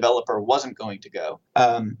wherever the developer wasn't going to go.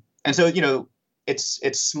 And so,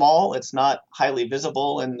 it's small. It's not highly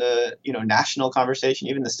visible in the, national conversation,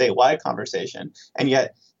 even the statewide conversation. And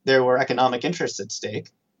yet there were economic interests at stake.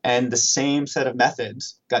 And the same set of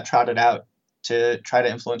methods got trotted out to try to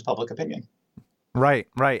influence public opinion. Right.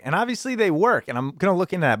 And obviously they work. And I'm going to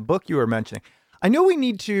look into that book you were mentioning. I know we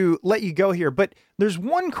need to let you go here, but there's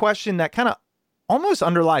one question that kind of almost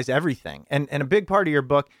underlies everything and a big part of your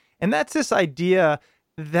book. And that's this idea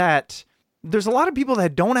that there's a lot of people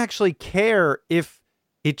that don't actually care if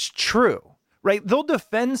it's true, right? They'll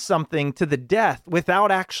defend something to the death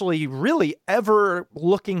without actually really ever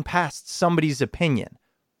looking past somebody's opinion.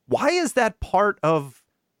 Why is that part of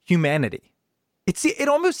humanity? It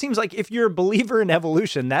almost seems like if you're a believer in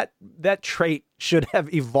evolution, that trait should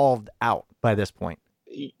have evolved out by this point.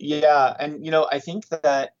 Yeah. And, I think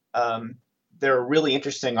that there are really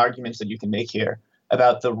interesting arguments that you can make here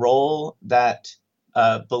about the role that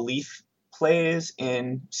belief plays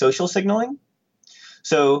in social signaling.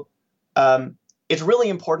 So it's really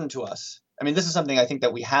important to us. This is something I think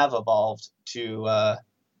that we have evolved to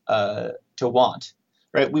want,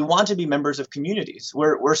 right? We want to be members of communities.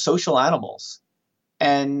 We're social animals.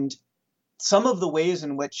 And some of the ways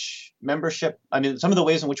in which some of the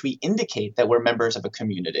ways in which we indicate that we're members of a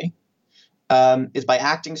community is by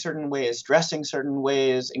acting certain ways, dressing certain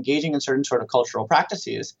ways, engaging in certain sort of cultural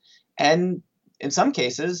practices, and in some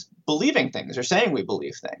cases, believing things or saying we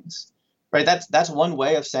believe things, right? That's one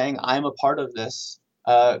way of saying I'm a part of this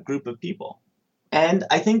group of people. And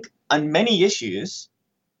I think on many issues,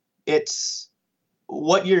 it's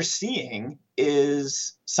what you're seeing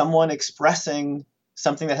is someone expressing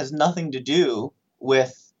something that has nothing to do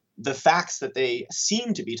with the facts that they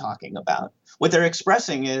seem to be talking about. What they're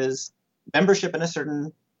expressing is membership in a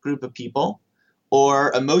certain group of people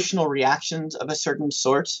or emotional reactions of a certain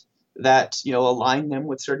sort that, align them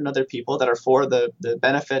with certain other people that are for the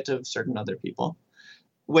benefit of certain other people,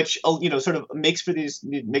 which, sort of makes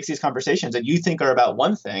these conversations that you think are about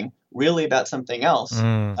one thing really about something else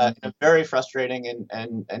in a very frustrating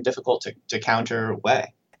and difficult to counter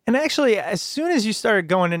way. And actually, as soon as you started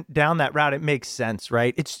going down that route, it makes sense,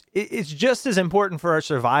 right? It's just as important for our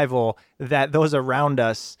survival that those around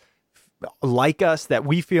us like us, that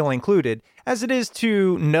we feel included, as it is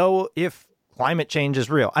to know if climate change is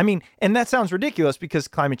real. I mean, and that sounds ridiculous because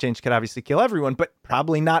climate change could obviously kill everyone, but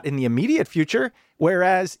probably not in the immediate future.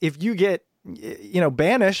 Whereas if you get,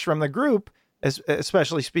 banished from the group,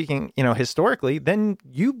 especially speaking, historically, then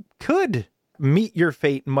you could meet your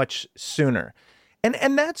fate much sooner.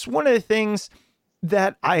 And that's one of the things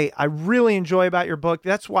that I really enjoy about your book.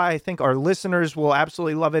 That's why I think our listeners will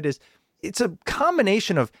absolutely love it. It's a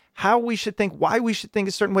combination of how we should think, why we should think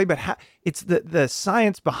a certain way, but it's the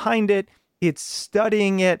science behind it, it's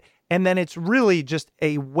studying it, and then it's really just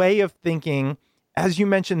a way of thinking, as you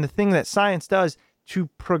mentioned, the thing that science does to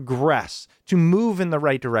progress, to move in the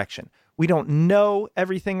right direction. We don't know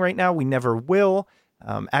everything right now. We never will.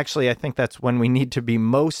 Actually, I think that's when we need to be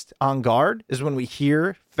most on guard, is when we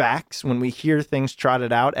hear facts, when we hear things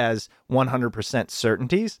trotted out as 100%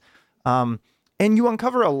 certainties. And you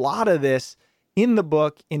uncover a lot of this in the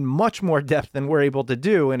book in much more depth than we're able to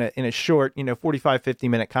do in a short, 45,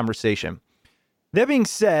 50-minute conversation. That being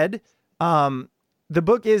said, the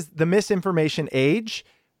book is The Misinformation Age,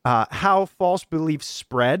 How False Beliefs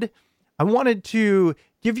Spread. I wanted to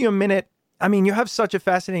give you a minute. I mean, you have such a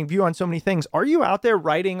fascinating view on so many things. Are you out there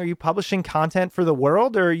writing? Are you publishing content for the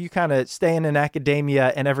world? Or are you kind of staying in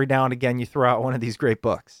academia and every now and again you throw out one of these great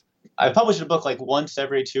books? I publish a book like once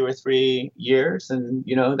every 2 or 3 years, and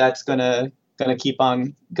that's gonna keep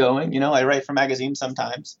on going. I write for magazines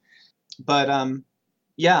sometimes, but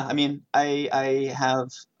yeah, I mean, I have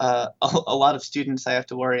a lot of students I have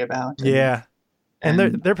to worry about. And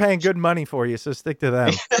they're paying good money for you, so stick to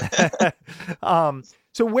them.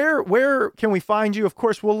 So where can we find you? Of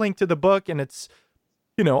course, we'll link to the book, and it's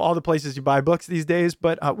all the places you buy books these days.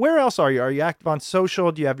 But where else are you? Are you active on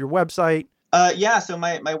social? Do you have your website? Yeah, so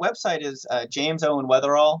my website is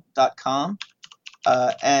jamesowenweatherall.com.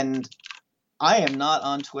 And I am not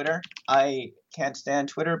on Twitter. I can't stand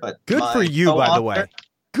Twitter, but good for you, by the way.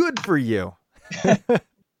 Good for you.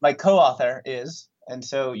 My co-author is, and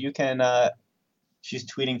so you can. She's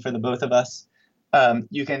tweeting for the both of us.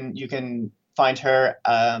 You can find her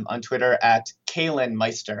on Twitter at Kailin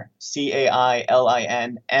Meister,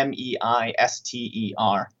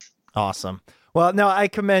 CAILINMEISTER. Awesome. Well, no, I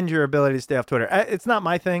commend your ability to stay off Twitter. It's not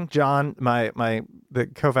my thing. John, the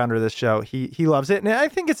co-founder of this show, he loves it. And I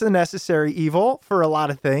think it's a necessary evil for a lot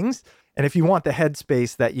of things. And if you want the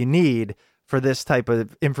headspace that you need for this type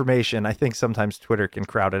of information, I think sometimes Twitter can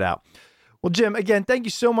crowd it out. Well, Jim, again, thank you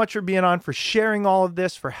so much for being on, for sharing all of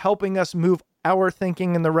this, for helping us move our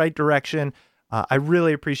thinking in the right direction. I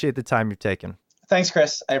really appreciate the time you've taken. Thanks,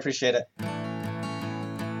 Chris. I appreciate it.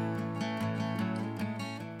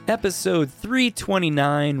 Episode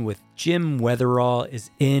 329 with Jim Weatherall is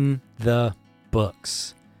in the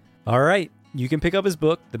books. All right, you can pick up his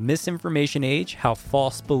book, The Misinformation Age, How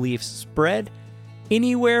False Beliefs Spread,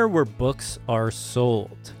 anywhere where books are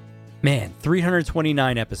sold. Man,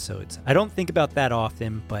 329 episodes. I don't think about that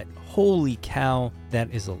often, but holy cow,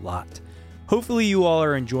 that is a lot. Hopefully you all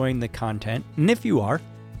are enjoying the content, and if you are,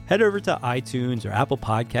 head over to iTunes or Apple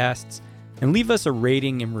Podcasts and leave us a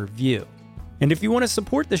rating and review. And if you want to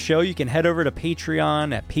support the show, you can head over to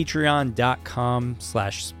Patreon at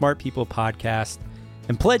patreon.com/smartpeoplepodcast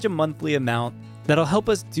and pledge a monthly amount that'll help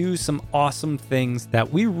us do some awesome things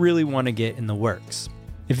that we really want to get in the works.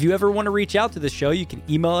 If you ever want to reach out to the show, you can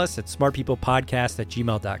email us at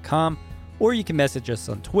smartpeoplepodcast@gmail.com, or you can message us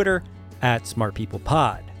on Twitter at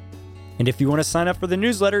smartpeoplepod. And if you want to sign up for the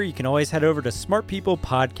newsletter, you can always head over to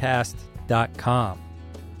smartpeoplepodcast.com.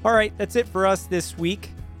 All right, that's it for us this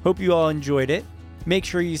week. Hope you all enjoyed it. Make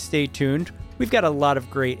sure you stay tuned. We've got a lot of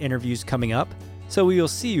great interviews coming up, so we will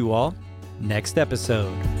see you all next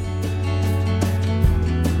episode.